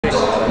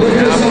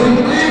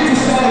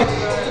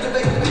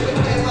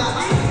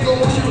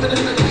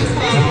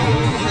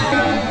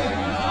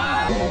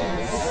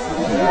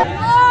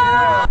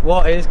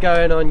What is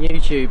going on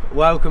YouTube?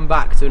 Welcome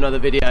back to another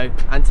video,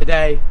 and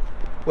today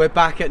we're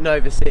back at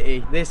Nova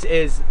City. This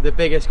is the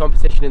biggest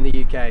competition in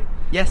the UK.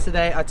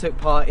 Yesterday I took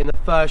part in the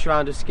first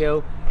round of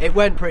skill. It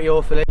went pretty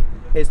awfully.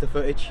 Here's the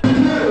footage.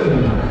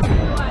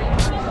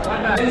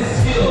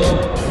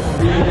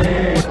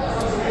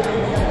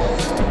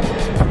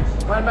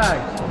 One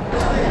bag.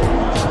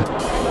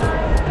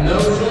 No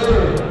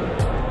sir.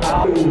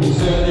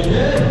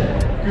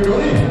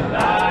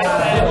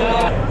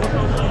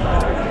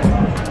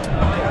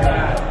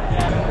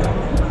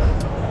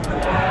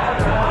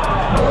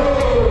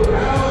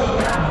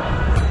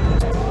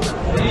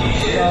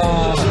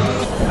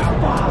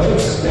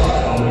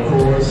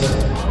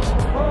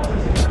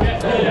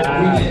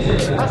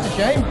 That's a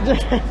shame.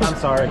 I'm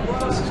sorry.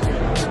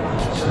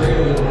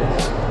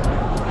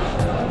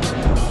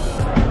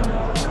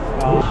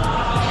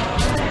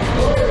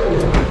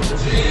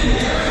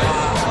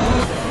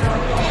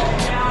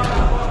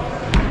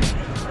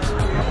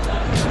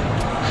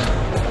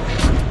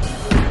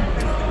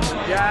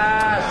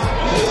 Yes!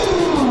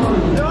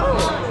 No!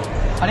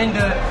 I didn't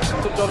do it.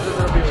 Good job to the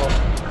people.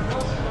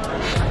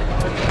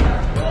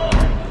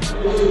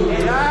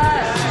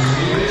 Yes!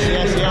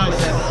 Yes, yes.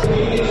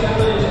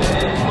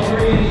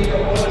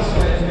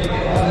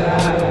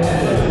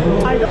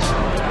 I don't.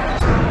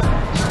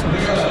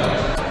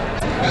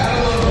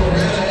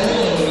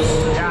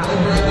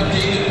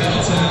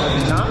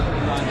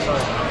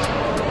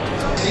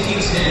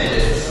 Taking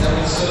standards, that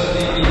would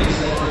certainly be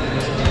accepted in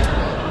this manner.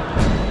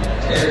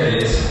 There it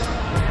is.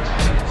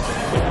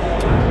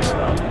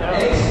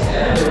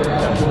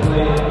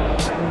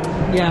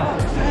 Yeah.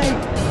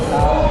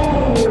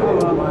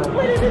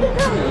 Where did it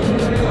come?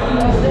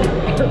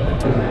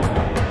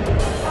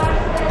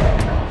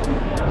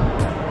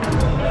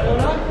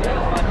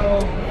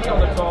 On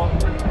the top.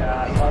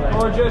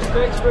 Or just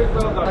textbook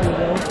well done.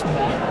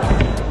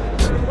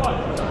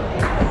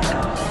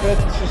 Good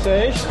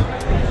succes.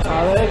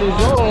 Ale let's go!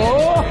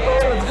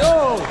 Let's go!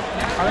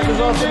 Ale to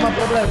zawsze ma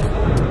problem.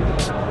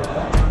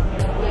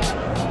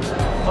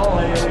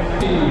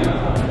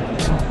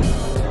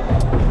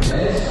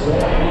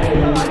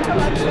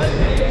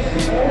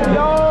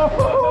 No!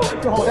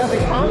 Oh, doesn't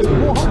count?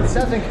 What?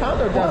 Doesn't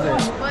count or does it?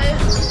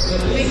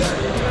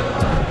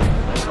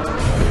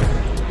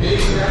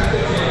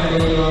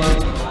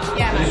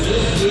 Yeah.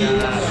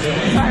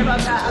 Sorry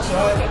about that.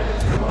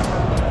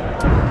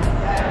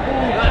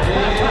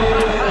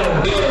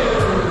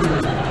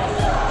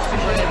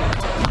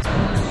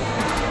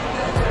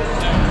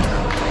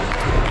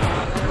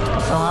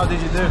 So how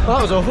did you do? Well,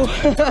 that was awful.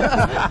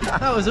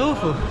 That was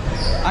awful.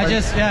 I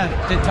just,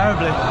 did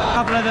terribly. A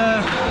couple of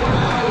the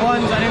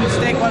ones I didn't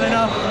stick well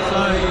enough,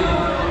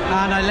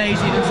 and I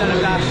lazied instead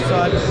of dashed,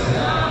 so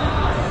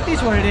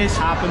it's what it is.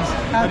 Happens.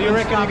 But do you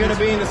reckon you're going to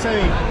be in the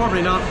semi?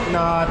 Probably not.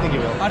 No, I think you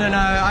will. I don't know,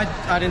 I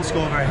didn't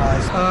score very high.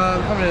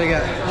 Probably going to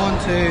get 1,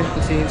 2,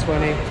 15,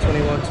 20,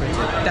 21, 22.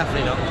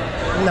 Definitely not.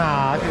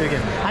 Nah, I think you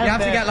get. You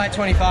have to get like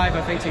 25,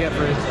 I think, to get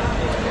through.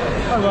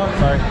 Oh well,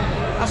 sorry.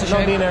 That's a No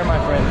shame. dinner, my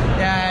friend.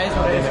 Yeah, it's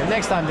what it is.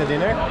 Next time the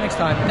dinner. Next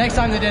time. Next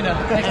time the dinner.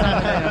 Next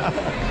time the dinner.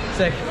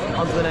 Sick.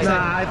 On to the next.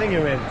 Nah, I think you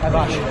win.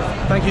 Bash.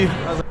 Thank you.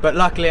 But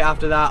luckily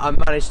after that I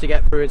managed to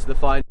get through into the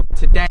final.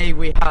 Today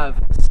we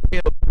have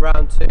skill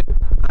round 2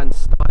 and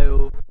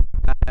style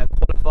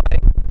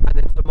qualifying, and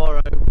then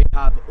tomorrow we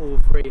have all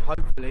 3,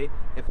 hopefully,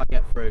 if I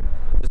get through.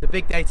 It's a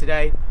big day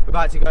today. We're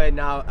about to go in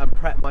now and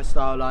prep my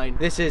style line.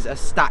 This is a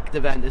stacked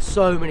event. There's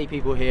so many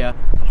people here.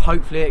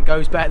 Hopefully it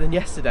goes better than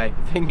yesterday.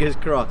 Fingers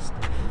crossed.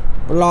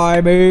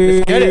 Blimey!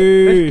 Let's get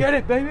it. Let's get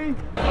it, baby.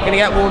 Gonna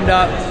get warmed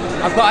up.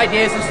 I've got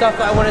ideas and stuff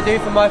that I want to do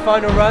for my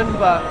final run,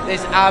 but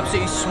it's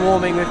absolutely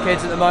swarming with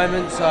kids at the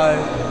moment, so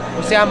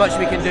we'll see how much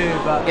we can do.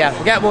 But yeah,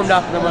 we'll get warmed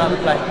up and then we'll have a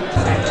play.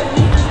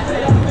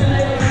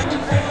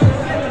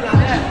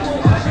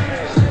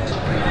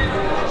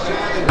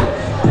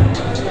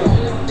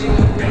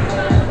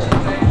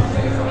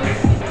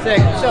 Sick.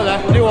 Still there.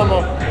 We'll do one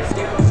more. Yeah.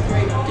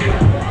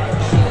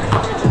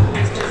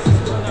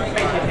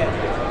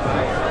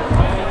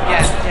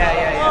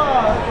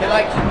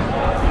 Like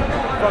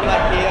from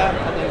like here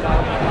and then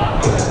down.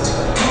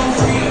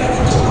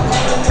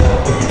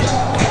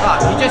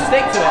 You just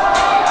stick to it.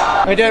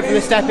 I do it from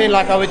the step in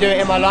like I would do it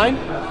in my line,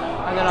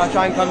 and then I'll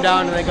try and come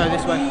down and then go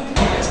this way.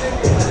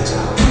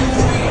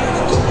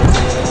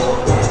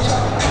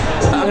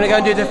 I'm gonna go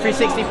and do the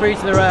 360 free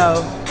to the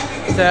rail,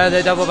 to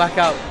the double back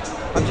out.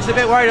 I'm just a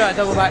bit worried about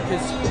double back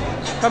because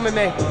come with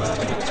me.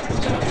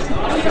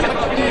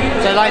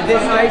 So like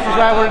this space is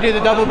where I want to do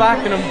the double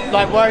back, and I'm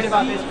like worried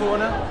about this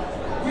corner.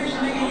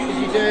 If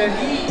you do it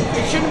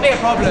shouldn't be a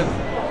problem.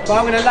 But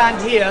I'm going to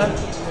land here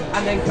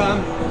and then come.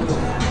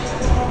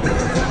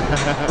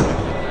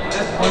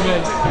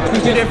 Okay.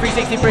 You can do a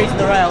 360 breeze in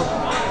the rail.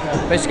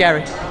 But it's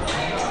scary.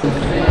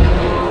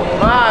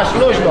 Masz,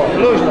 luźno,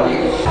 luźno.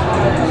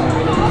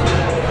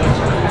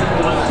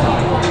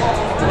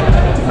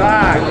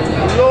 Tak,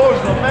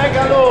 luźno,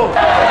 mega luźno.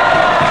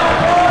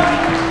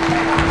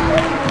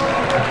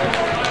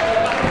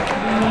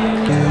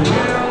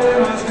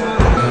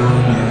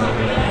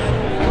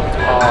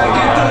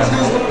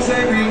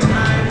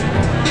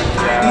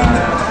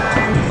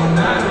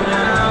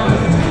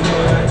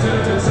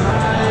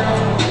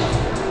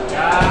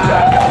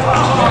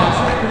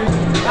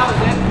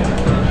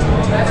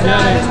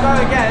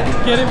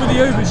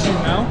 overshoot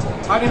now.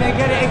 I'm going to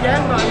get it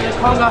again, but I'm going to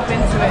Kong up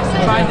into it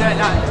to try and do it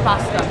that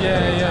faster.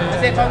 Yeah.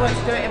 As if I were to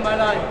do it in my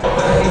line.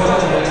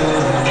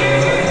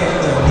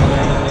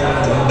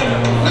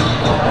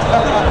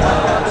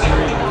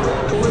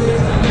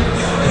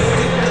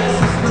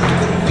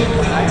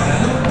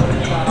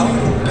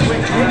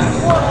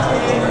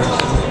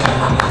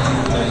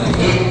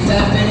 In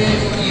 10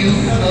 minutes, you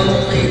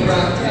only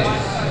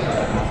practice.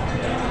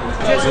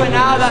 Just for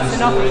now, that's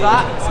enough of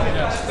that.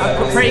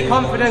 I'm pretty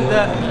confident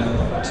that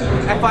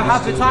if I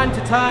have the time to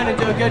turn and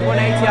do a good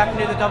 180, I can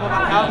do the double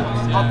back out.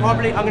 I'm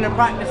going to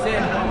practice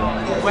it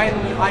when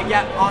I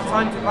get our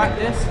time to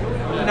practice.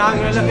 And now I'm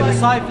going to look at the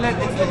side flip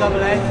into the double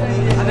A,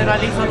 and then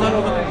at least I've done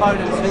all the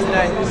components for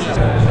today.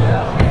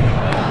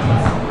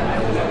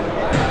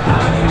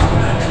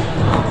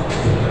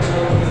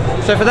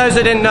 So for those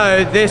that didn't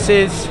know, this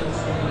is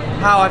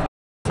how I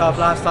myself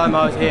last time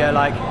I was here.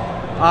 Like,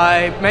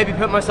 I maybe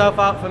put myself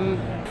out for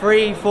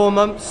 3-4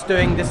 months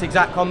doing this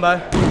exact combo.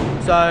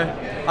 So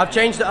I've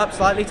changed it up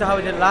slightly to how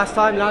I did it last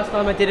time. Last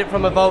time I did it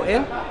from a vault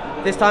in.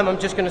 This time I'm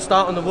just going to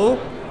start on the wall,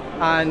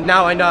 and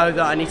now I know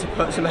that I need to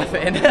put some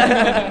effort in.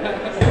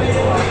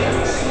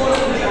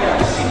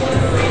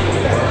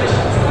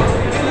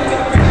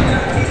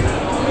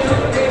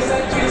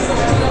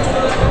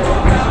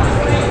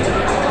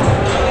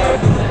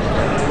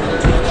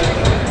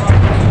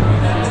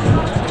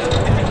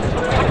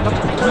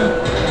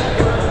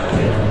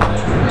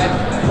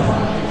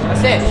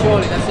 That's it,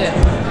 surely, that's it.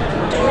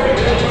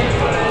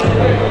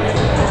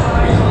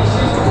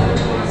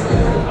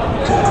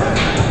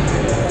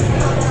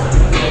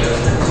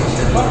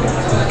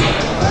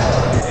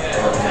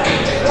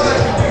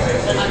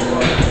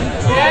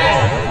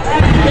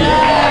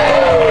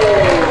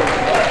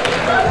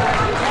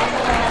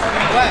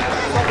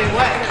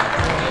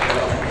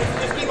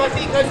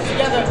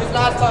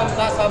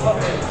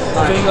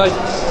 I think, like,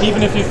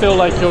 even if you feel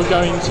like you're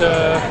going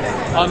to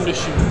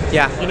undershoot,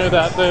 Yeah. you know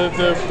that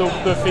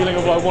the feeling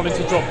of like wanting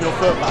to drop your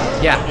foot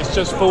back. Yeah. It's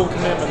just full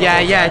commitment.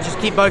 Yeah, just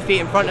keep both feet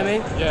in front of me.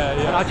 Yeah.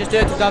 And I'll just do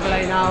it to double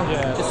A now,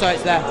 Yeah. just so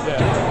it's there.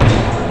 Yeah.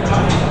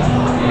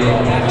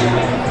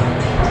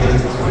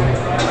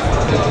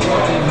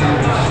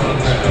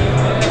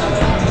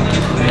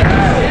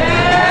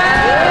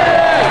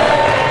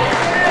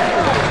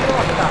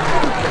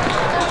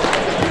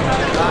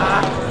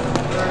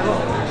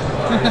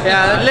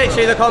 Yeah,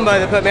 literally the combo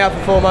that put me out for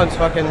 4 months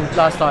fucking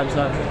last time,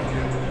 so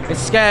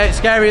it's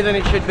scarier than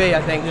it should be,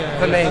 I think,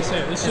 for me. That's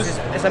it.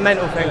 It's a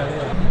mental thing.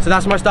 So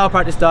that's my style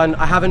practice done.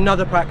 I have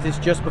another practice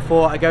just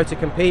before I go to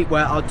compete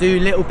where I'll do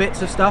little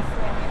bits of stuff,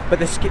 but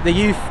the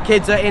youth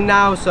kids are in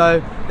now,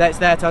 so it's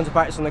their turn to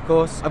practice on the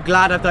course. I'm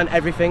glad I've done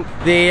everything.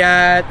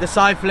 The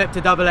side flip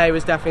to double A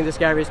was definitely the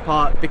scariest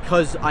part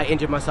because I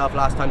injured myself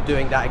last time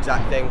doing that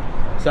exact thing.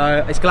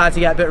 So it's glad to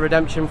get a bit of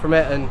redemption from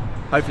it, and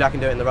hopefully I can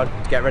do it in the run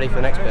to get ready for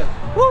the next bit.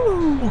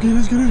 Woo! Okay,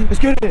 let's get it. Let's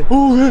get it!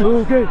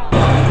 Okay.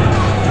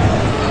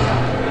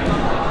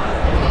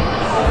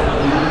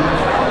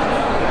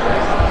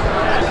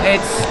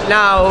 It's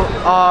now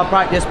our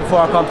practice before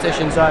our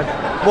competition, so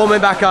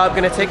warming back up,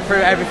 going to tick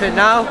through everything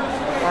now,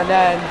 and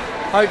then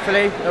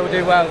hopefully it will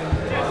do well.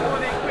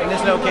 And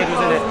this little kid was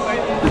in it.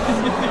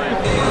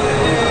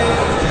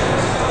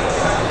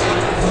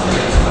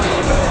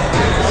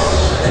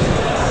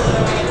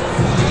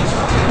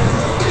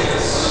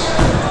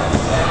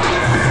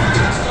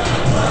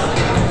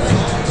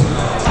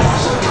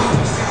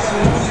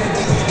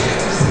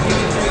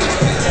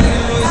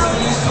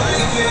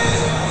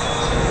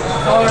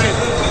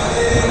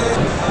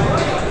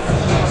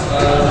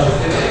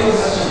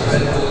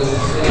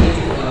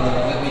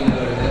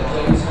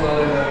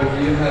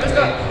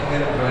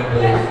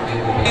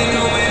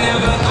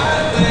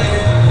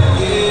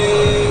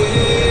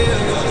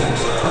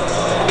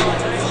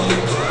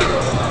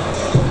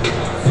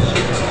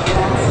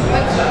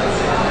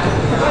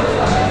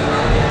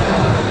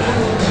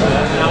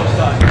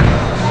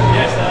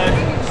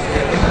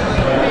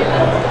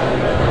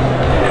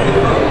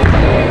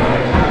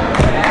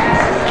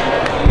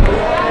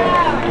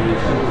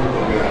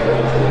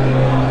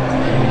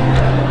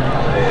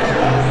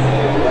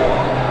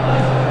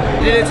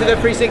 Did it to the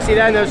 360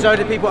 then, there was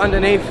loads of people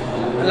underneath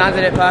and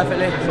landed it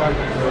perfectly. So.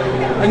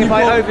 And if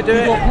I overdo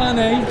it, plan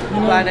A, you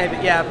know? plan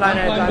A, yeah, plan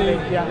A, plan B,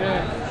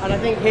 yeah. And I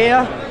think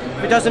here,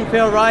 if it doesn't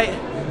feel right,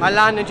 I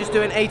land and just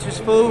do an A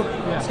twist full,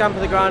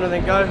 scamper the ground and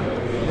then go.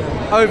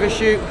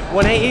 Overshoot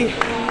 180,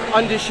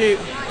 undershoot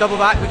double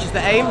back, which is the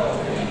aim.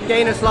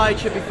 Gain a slide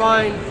should be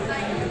fine,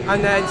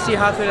 and then see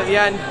how I feel at the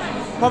end.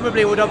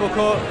 Probably will double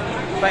cork,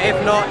 but if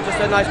not, just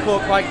a nice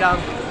cork right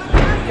down.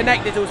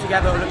 Connect it all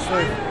together, it looks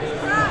smooth.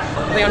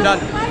 I think I'm done.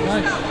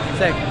 Nice.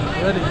 Sick.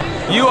 Ready.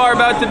 You are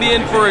about to be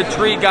in for a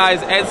treat,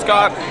 guys. Ed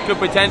Scott could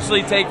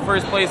potentially take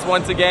first place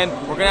once again.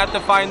 We're gonna have to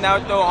find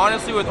out though.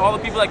 Honestly, with all the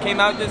people that came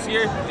out this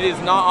year, it is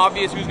not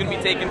obvious who's gonna be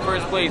taking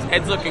first place.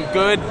 Ed's looking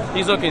good,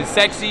 he's looking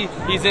sexy,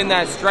 he's in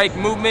that strike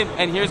movement,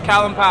 and here's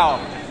Callum Powell.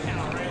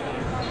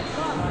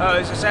 Oh,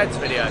 it's a Ed's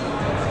video.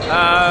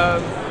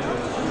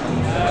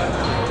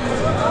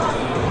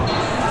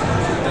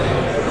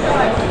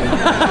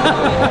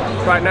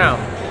 Right now.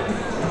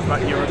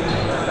 Right,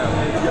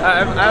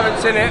 I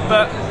haven't seen it,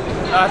 but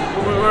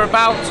we're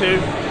about to.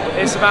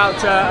 It's about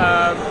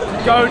to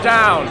go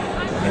down.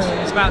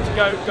 It's about to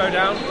go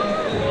down.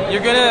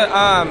 You're gonna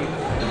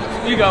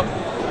you go.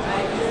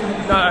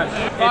 No.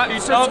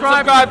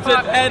 Subscribe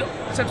to Ed.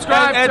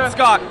 Subscribe Ed to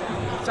Scott.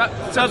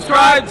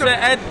 Subscribe to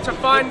Ed to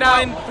find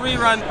out 3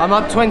 run. I'm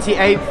up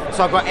 28th,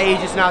 so I've got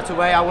ages now to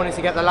wait. I wanted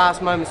to get the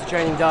last moments of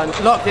training done.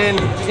 Locked in,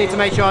 just need to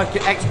make sure I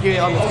can execute it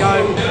on the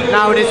go.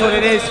 Now it is what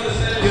it is.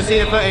 You'll see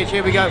the footage,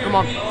 here we go, come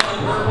on.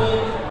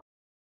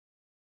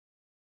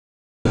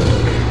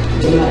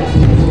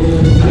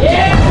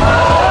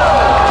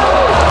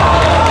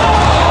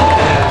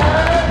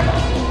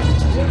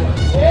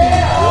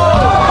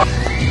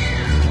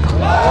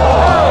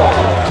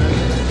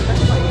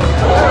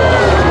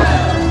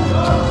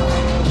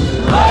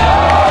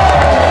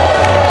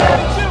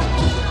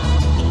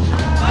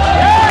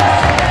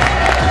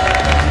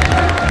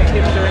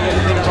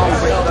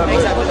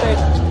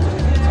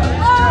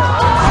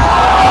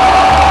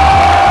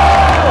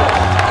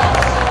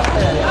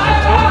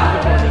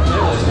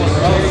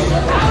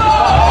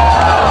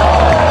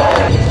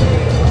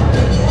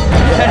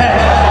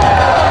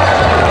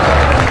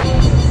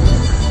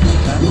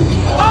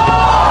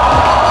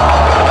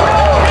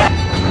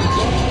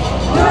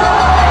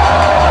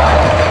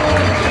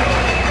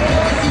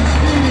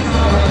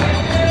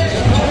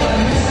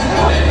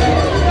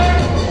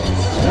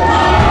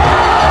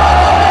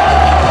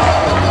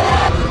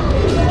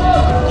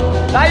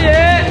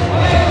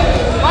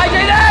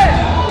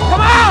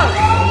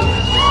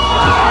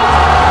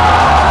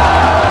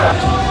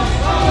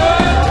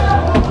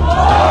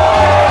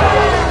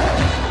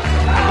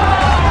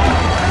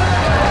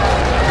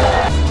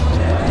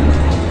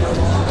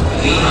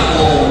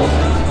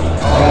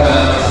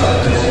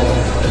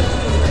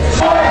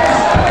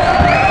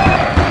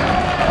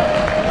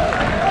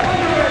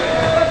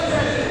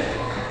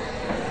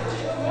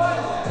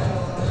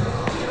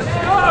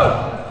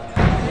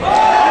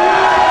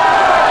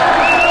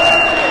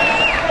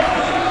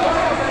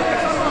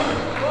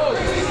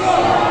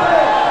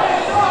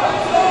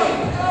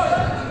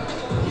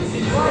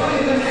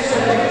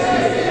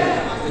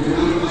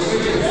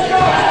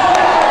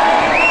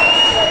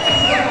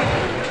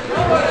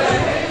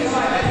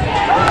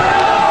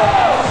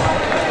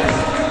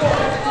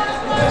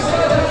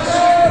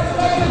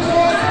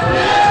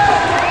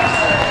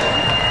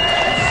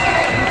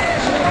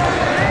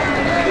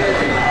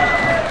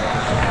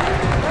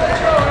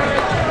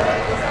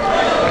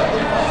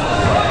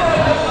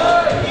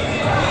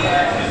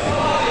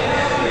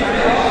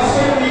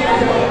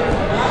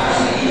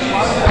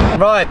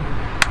 Right.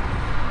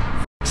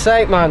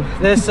 Sake, man,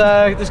 this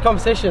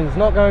competition's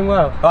not going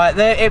well. Right,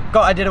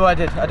 I did what I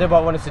did. I did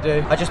what I wanted to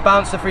do. I just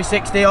bounced the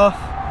 360 off,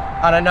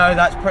 and I know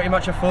that's pretty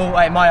much a full.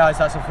 In my eyes,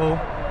 that's a full.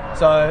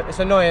 So it's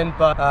annoying,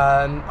 but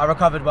I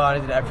recovered well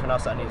and I did everything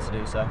else that I needed to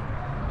do. So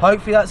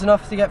hopefully that's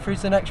enough to get through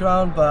to the next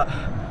round. But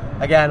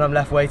again, I'm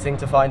left waiting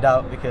to find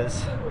out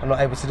because I'm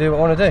not able to do what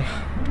I want to do.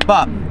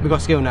 But we've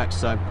got skill next,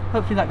 so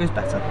hopefully that goes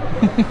better.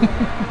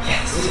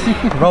 Yes,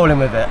 rolling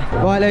with it.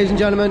 Right, ladies and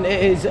gentlemen,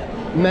 it is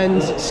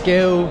men's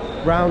skill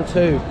round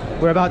 2.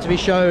 We're about to be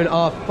shown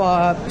our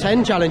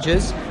 10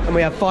 challenges and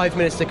we have 5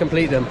 minutes to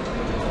complete them.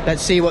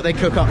 Let's see what they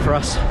cook up for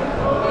us.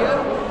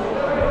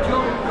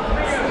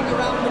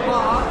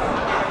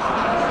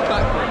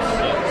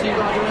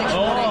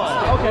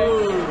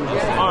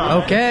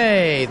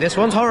 Okay, this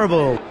one's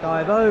horrible.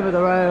 Dive over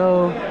the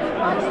rail,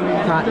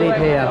 cat leap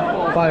here.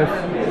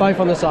 Both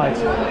on the sides.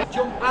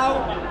 Jump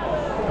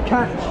out,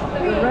 catch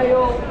the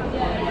rail,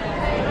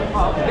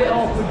 a bit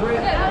awkward grip.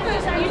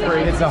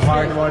 It's a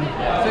hard one. So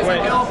it's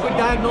like an awkward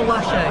diagonal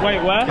lashing.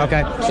 Wait, where?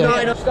 Okay.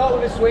 Start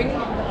with a swing.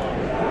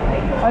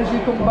 As you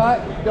come back,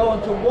 go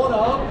onto one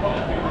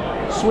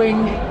arm,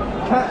 swing,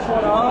 catch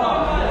one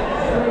arm,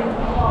 swing,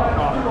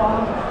 catch two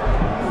arms,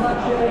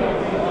 catch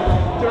it.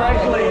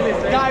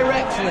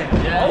 Directly.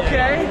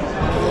 Okay.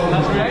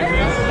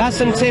 That's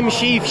some Tim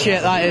Sheaf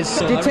shit, that is.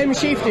 Did Tim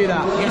Sheaf do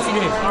that? Yes, he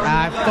did.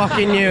 I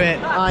fucking knew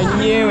it. I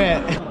knew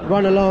it.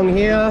 Run along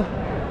here.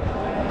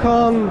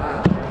 Kong.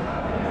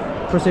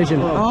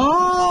 Precision.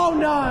 Oh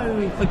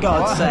no! For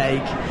God's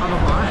sake.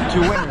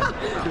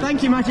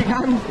 Thank you, Magic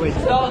Hand. Wait.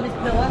 Start on this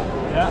pillar.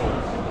 Yeah.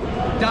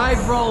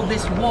 Dive roll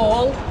this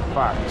wall.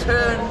 Back.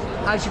 Turn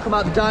as you come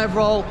out the dive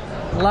roll,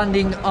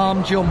 landing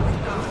arm jump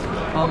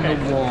on the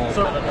wall.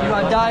 So you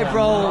want dive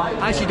roll,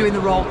 as you're doing the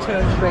roll,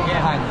 turn straight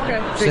behind.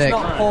 Okay. So Sick. it's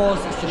not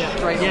pause, it's just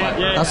straight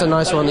away. That's a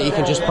nice one that you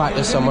can just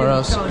practice somewhere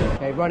else.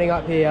 Okay, running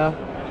up here.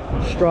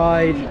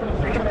 Stride.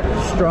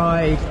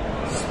 Stride.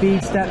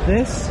 Speed step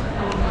this.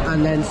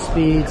 And then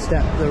speed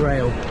step the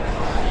rail.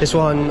 This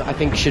one I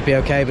think should be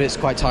okay, but it's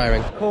quite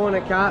tiring.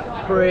 Corner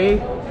cat, free.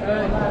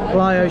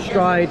 Plyo,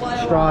 stride,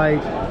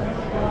 stride.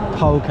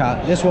 Pole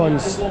cat. This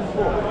one's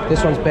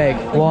big.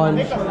 One,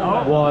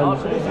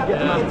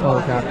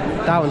 pole cat.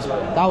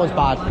 That one's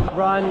bad.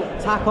 Run,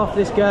 tack off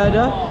this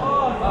girder,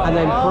 and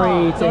then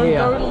free to here.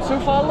 Don't go too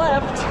far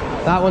left.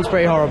 That one's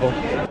pretty horrible.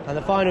 And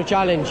the final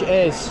challenge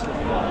is,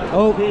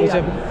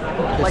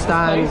 The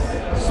stand,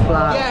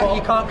 splat. Yeah,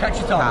 you can't catch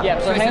it on. Yeah,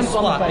 so hands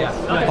on the face.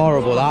 Yeah.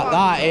 Horrible,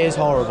 that is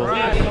horrible.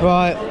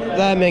 Right,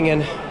 they're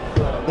minging.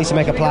 Needs to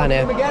make a plan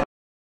here.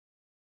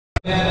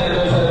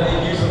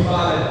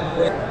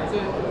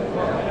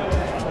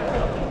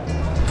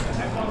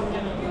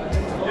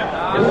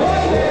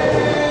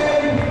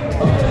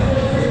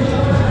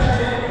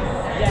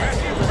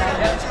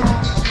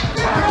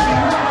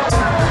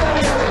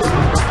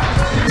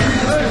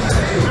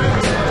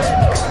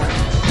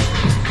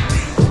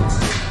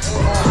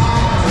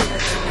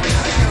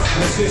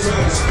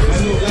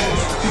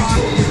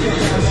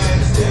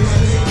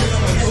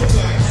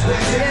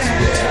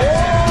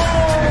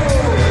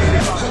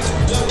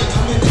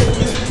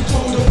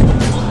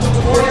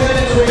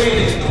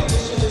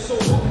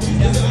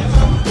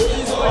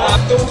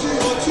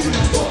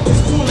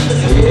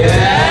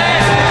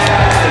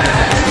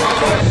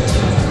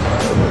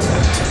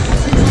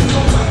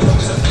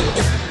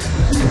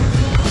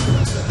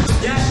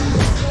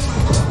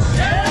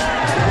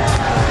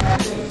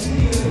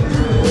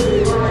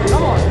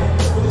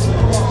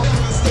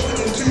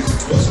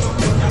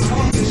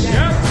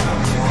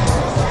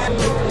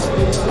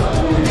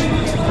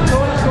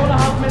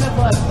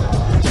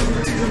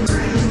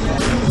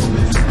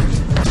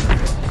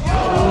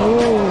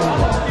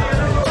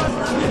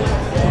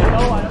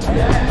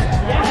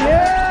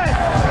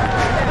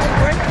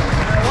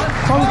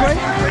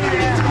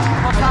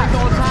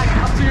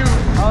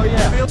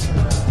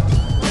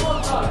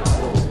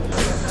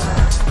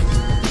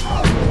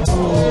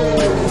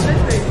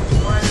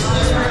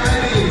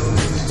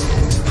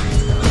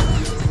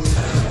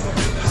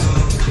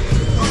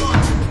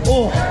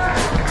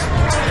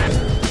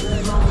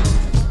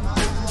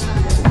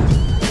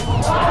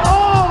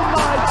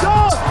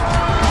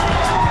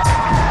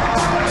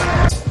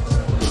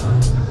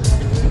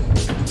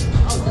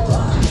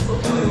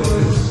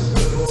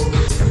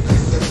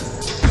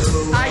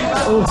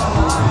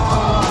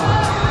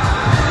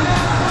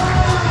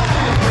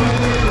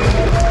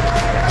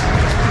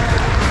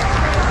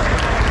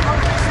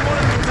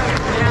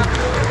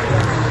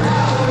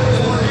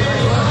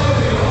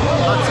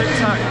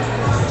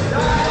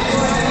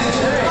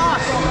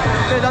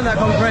 Done that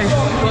concrete.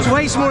 It's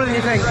way smaller than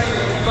you think.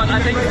 But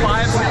I think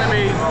 5's gonna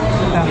be.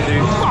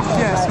 Fuck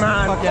yes,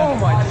 man. Fuck yeah. Oh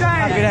my days.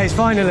 Happy days,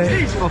 finally.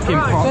 These fucking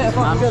props,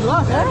 man. Good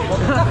luck, eh?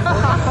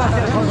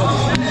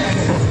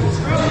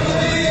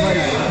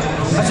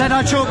 I said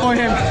I'd chalk boy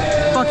him.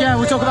 Fuck yeah,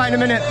 we'll talk about it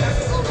in a minute.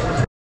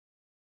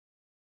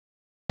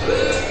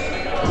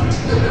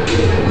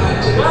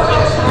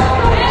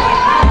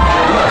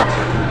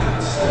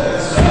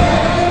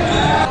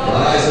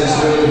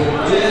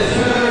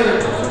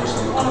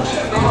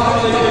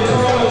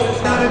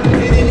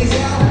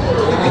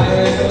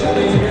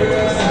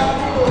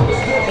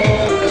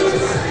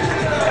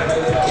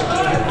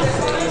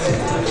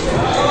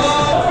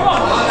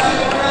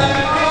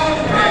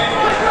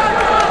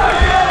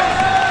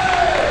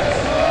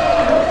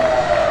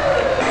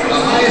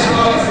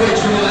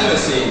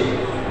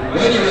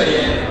 When you're ready,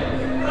 Ed.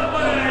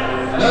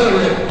 Another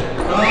rip.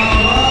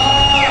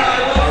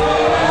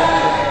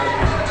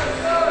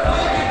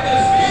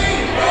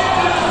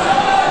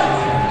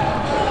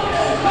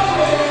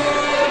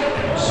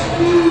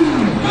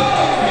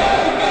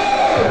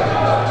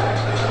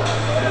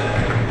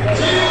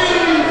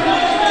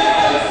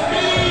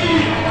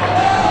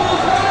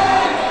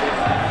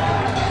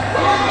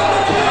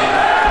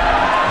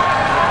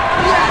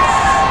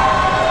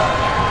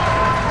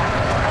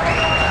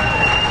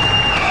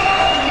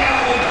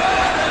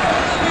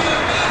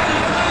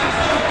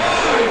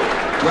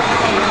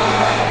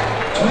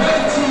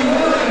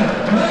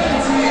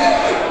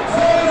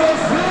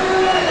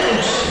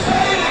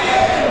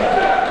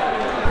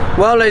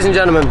 Well, ladies and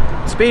gentlemen,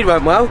 speed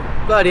went well.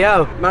 Bloody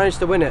hell, managed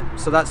to win it,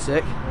 so that's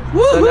sick.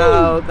 So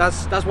now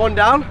that's one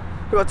down.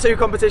 We've got 2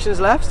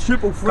 competitions left.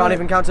 Triple threat. Can't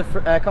even counter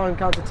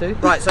 2.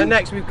 Right, so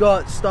next we've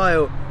got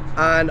style,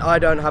 and I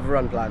don't have a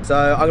run plan.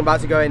 So I'm about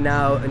to go in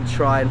now and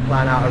try and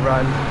plan out a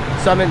run.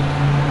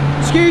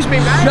 Excuse me,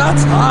 man. Shut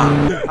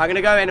up. I'm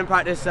gonna go in and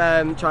practice, try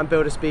and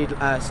build a speed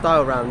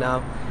style round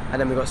now, and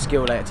then we've got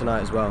skill later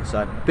tonight as well.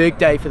 So big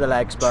day for the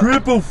legs, but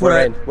Triple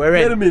threat. We're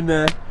in. Get him in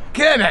there.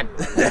 Come on.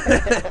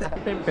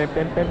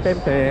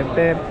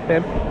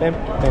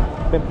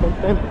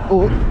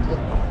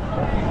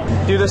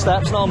 Do the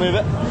steps and I'll move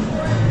it.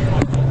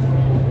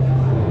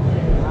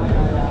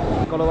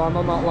 Gotta land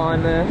on that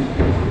line there.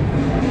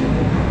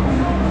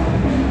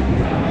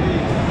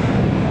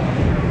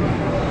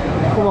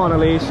 Come on,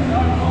 Elise.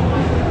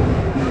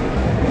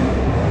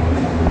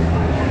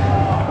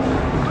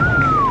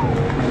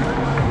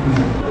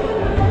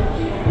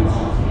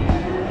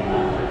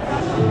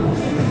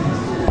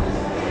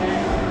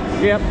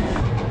 Yep.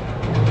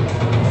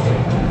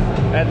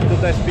 Ed,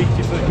 tutaj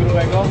spikcie coś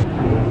grubego.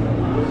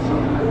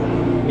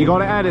 You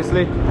got it, Ed, it's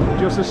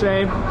just the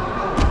same.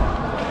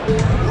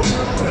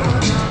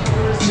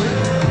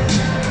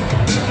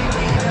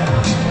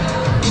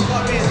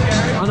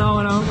 I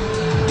know.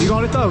 You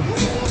got it though.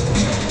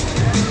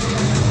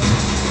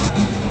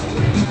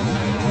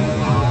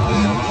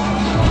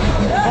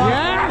 Oh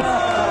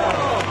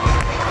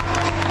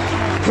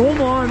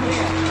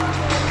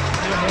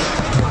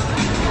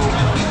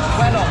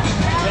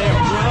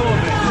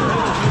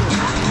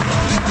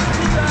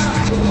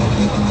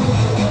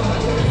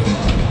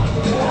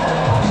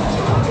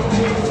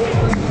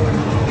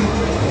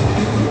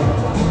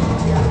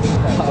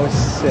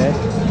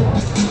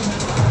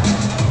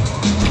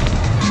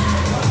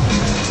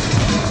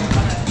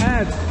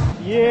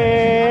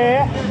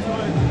Yeah.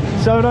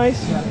 So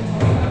nice.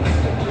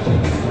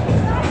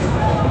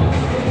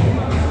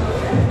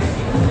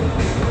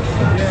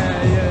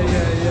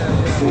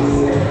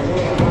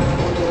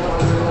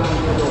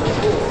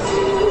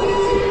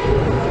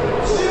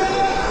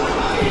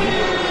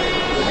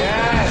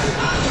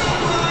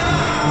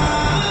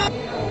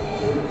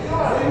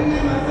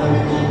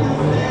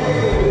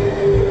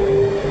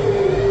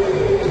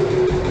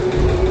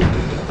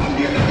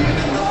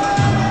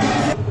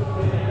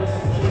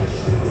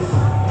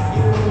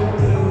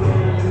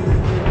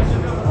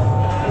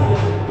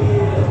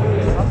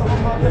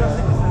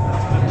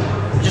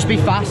 Just be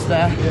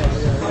faster.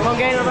 Can't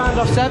gain a round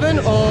off 7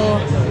 or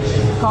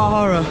car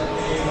horror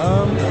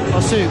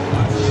or soup.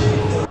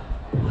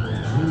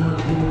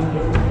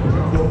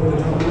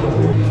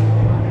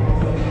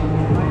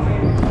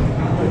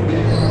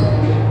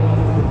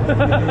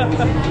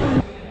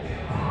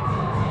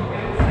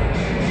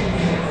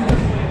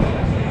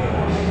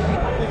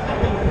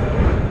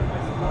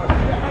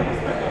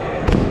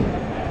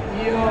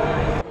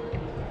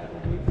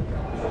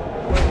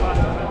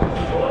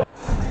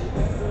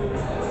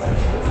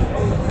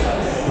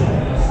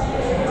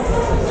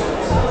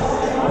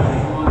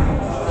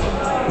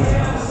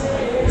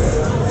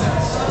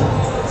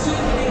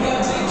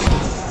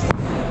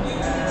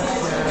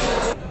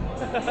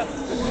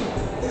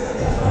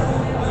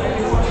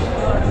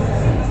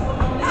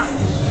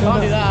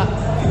 Can't do that.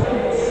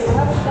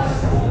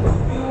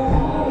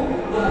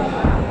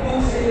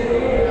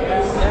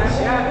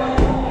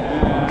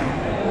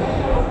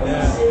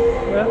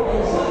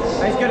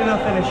 It's good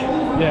enough finish.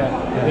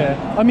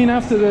 Yeah. I mean,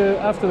 after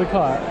the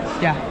cut.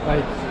 Yeah.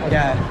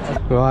 Yeah.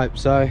 Right,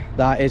 so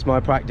that is my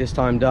practice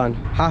time done.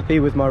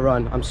 Happy with my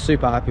run. I'm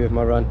super happy with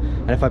my run.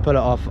 And if I pull it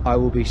off, I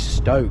will be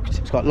stoked.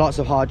 It's got lots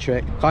of hard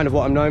trick. Kind of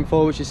what I'm known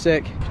for, which is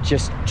sick.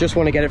 Just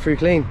want to get it through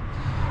clean.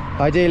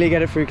 Ideally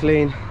get it through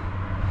clean,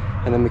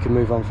 and then we can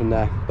move on from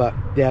there. But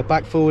yeah,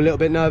 back full, a little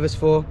bit nervous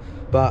for,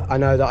 but I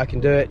know that I can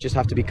do it. Just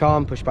have to be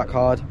calm, push back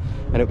hard,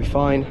 and it'll be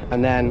fine.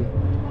 And then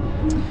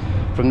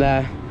from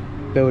there,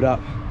 build up,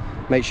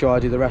 make sure I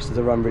do the rest of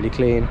the run really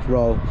clean,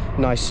 roll,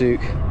 nice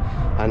souk,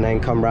 and then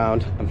come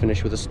round and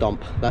finish with a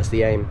stomp. That's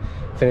the aim.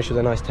 Finish with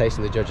a nice taste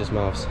in the judges'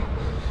 mouths.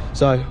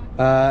 So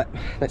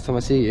next time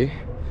I see you,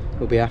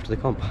 it'll be after the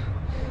comp.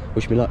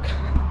 Wish me luck.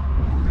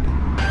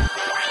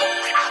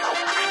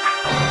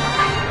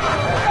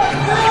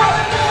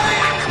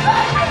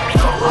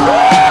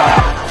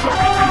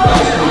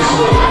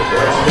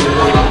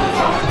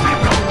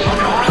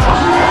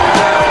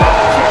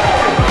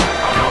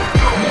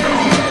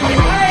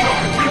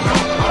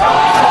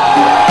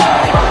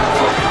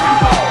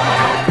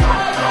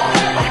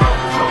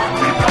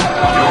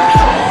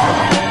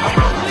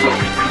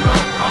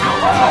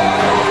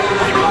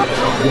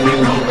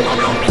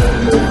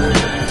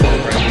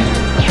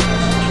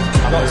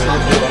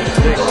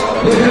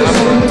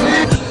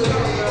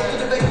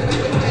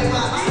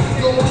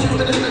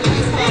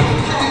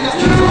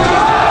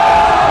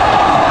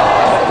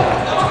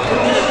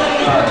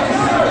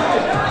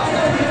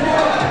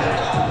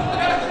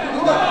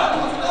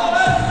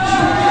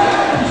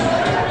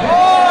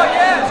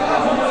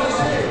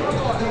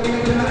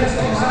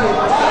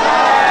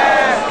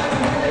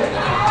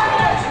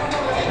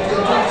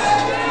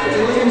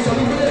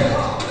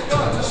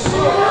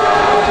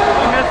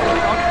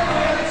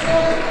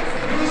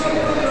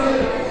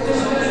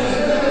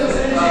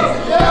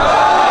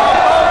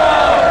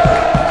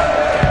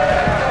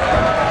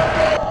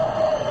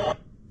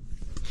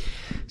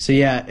 So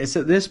yeah, it's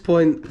at this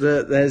point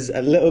that there's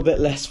a little bit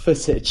less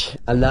footage,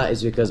 and that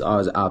is because I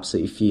was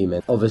absolutely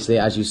fuming. Obviously,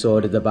 as you saw,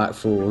 I did the back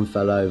fall and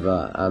fell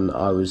over, and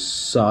I was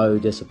so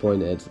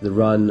disappointed. The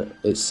run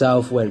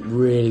itself went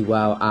really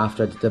well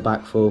after I did the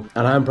back fall,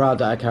 and I'm proud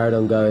that I carried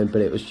on going,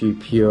 but it was through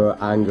pure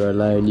anger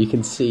alone. You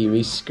can see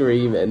me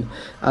screaming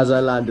as I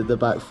landed the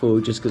back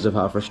fall just because of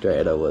how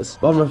frustrated I was.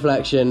 On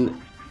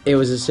reflection, it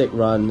was a sick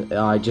run.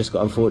 I just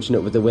got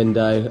unfortunate with the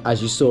window.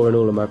 As you saw in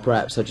all of my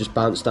preps, I just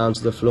bounced down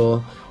to the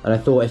floor, and I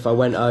thought if I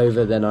went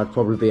over, then I'd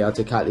probably be able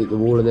to cat leap the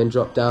wall and then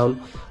drop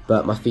down,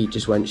 but my feet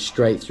just went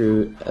straight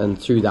through and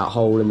through that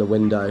hole in the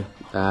window,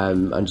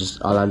 and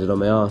I landed on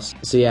my arse.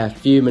 So yeah,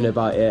 fuming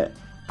about it,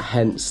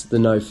 hence the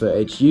no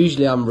footage.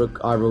 Usually I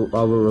will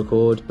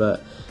record,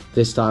 but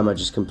this time I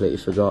just completely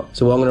forgot.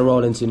 So what I'm going to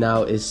roll into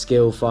now is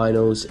skill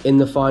finals. In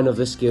the final of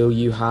the skill,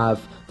 you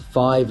have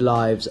 5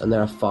 lives and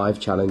there are 5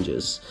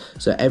 challenges.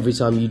 So every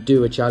time you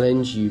do a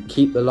challenge, you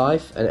keep the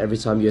life, and every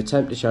time you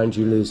attempt a challenge,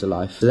 you lose a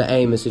life. So the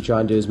aim is to try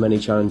and do as many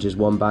challenges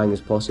one bang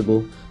as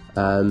possible,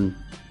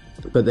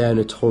 but they're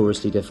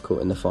notoriously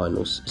difficult in the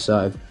finals.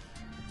 So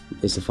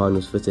it's the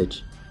finals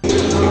footage.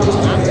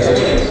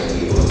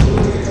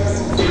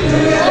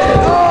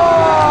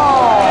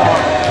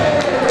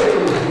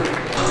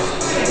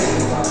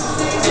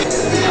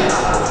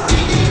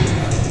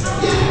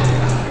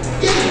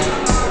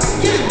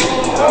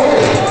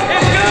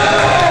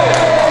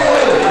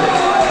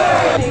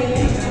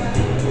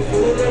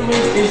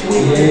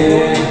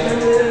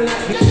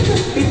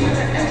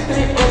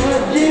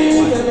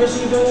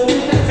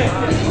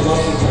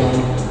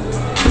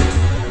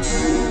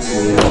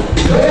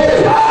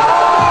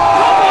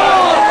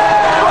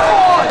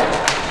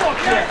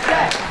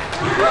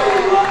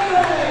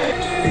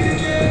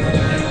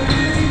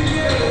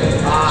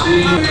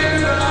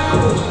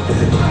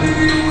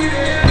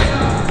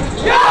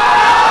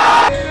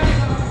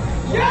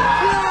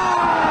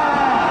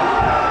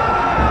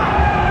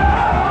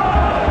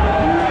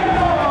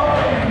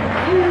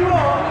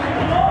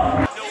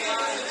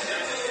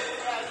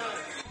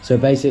 So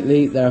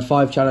basically, there are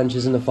 5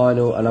 challenges in the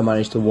final, and I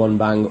managed to one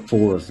bang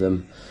 4 of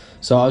them.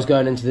 So I was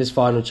going into this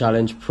final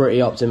challenge pretty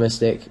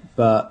optimistic,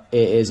 but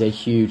it is a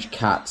huge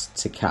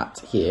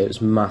cat-to-cat here. It was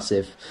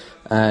massive.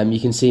 You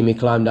can see me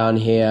climb down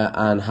here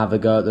and have a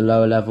go at the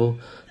lower level,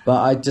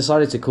 but I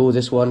decided to call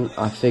this one.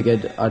 I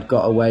figured I'd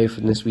got away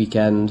from this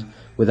weekend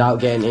without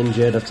getting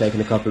injured. I've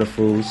taken a couple of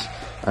falls,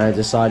 and I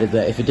decided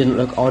that if it didn't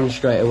look on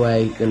straight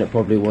away, then it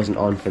probably wasn't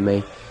on for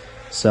me.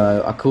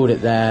 So I called it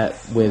there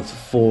with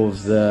 4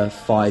 of the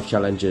 5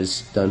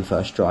 challenges done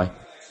first try.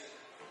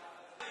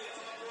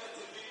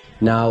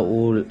 Now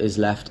all is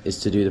left is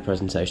to do the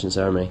presentation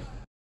ceremony.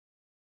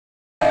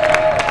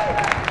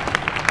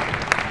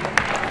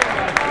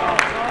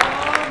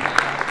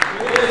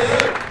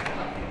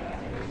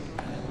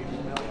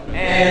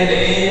 And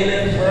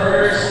in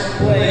first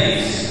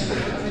place,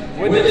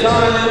 with the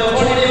time of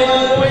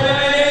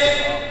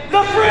 21.98,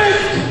 the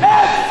Prince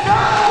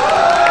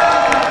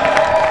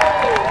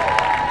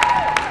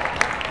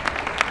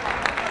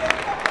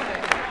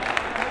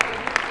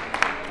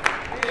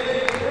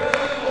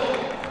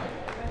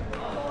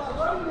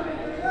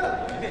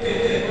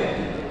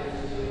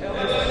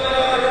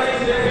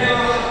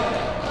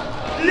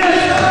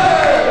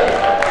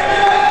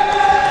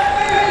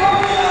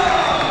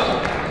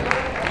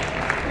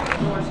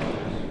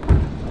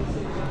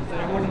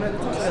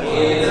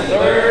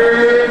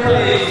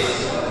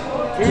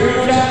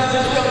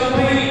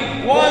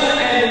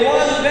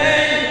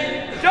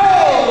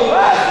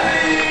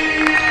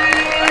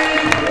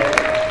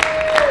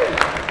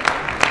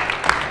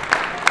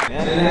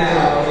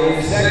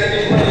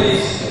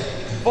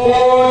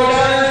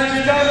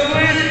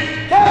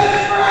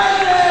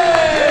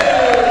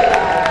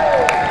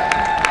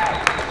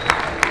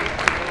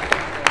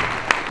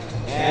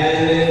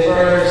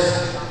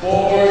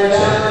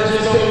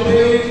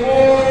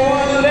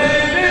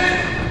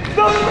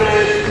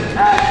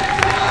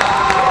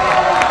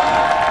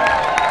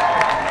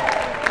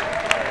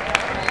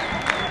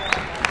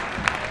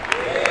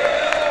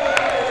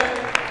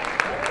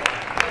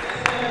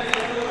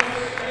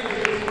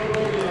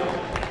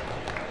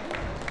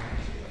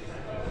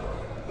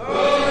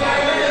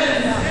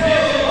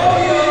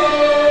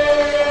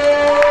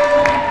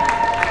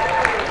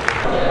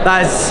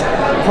That's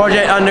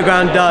Project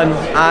Underground done,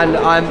 and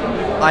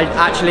I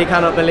actually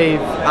cannot believe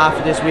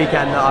after this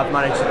weekend that I've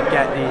managed to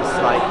get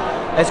these. Like,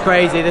 it's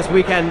crazy. This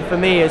weekend for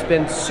me has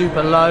been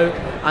super low,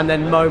 and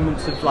then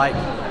moments of like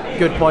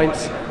good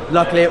points.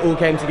 Luckily it all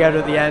came together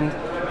at the end,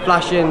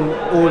 flashing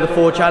all the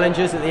 4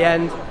 challenges at the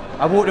end.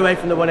 I walked away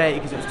from the 180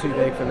 because it was too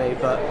big for me,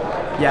 but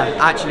yeah,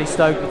 actually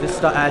stoked with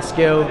the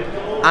skill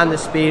and the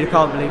speed. I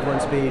can't believe 1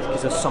 speed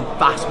because there's some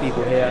fast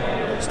people here.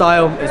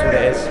 Style is what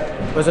it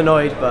is. Was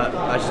annoyed, but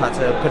I just had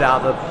to put it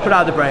out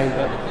of the brain.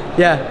 But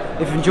yeah,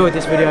 if you enjoyed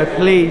this video,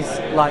 please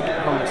like,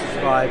 comment,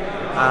 subscribe,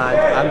 and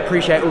I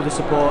appreciate all the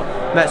support.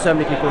 Met so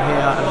many people here,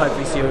 and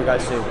hopefully see you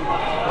guys soon.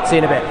 See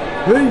you in a bit.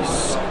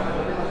 Peace.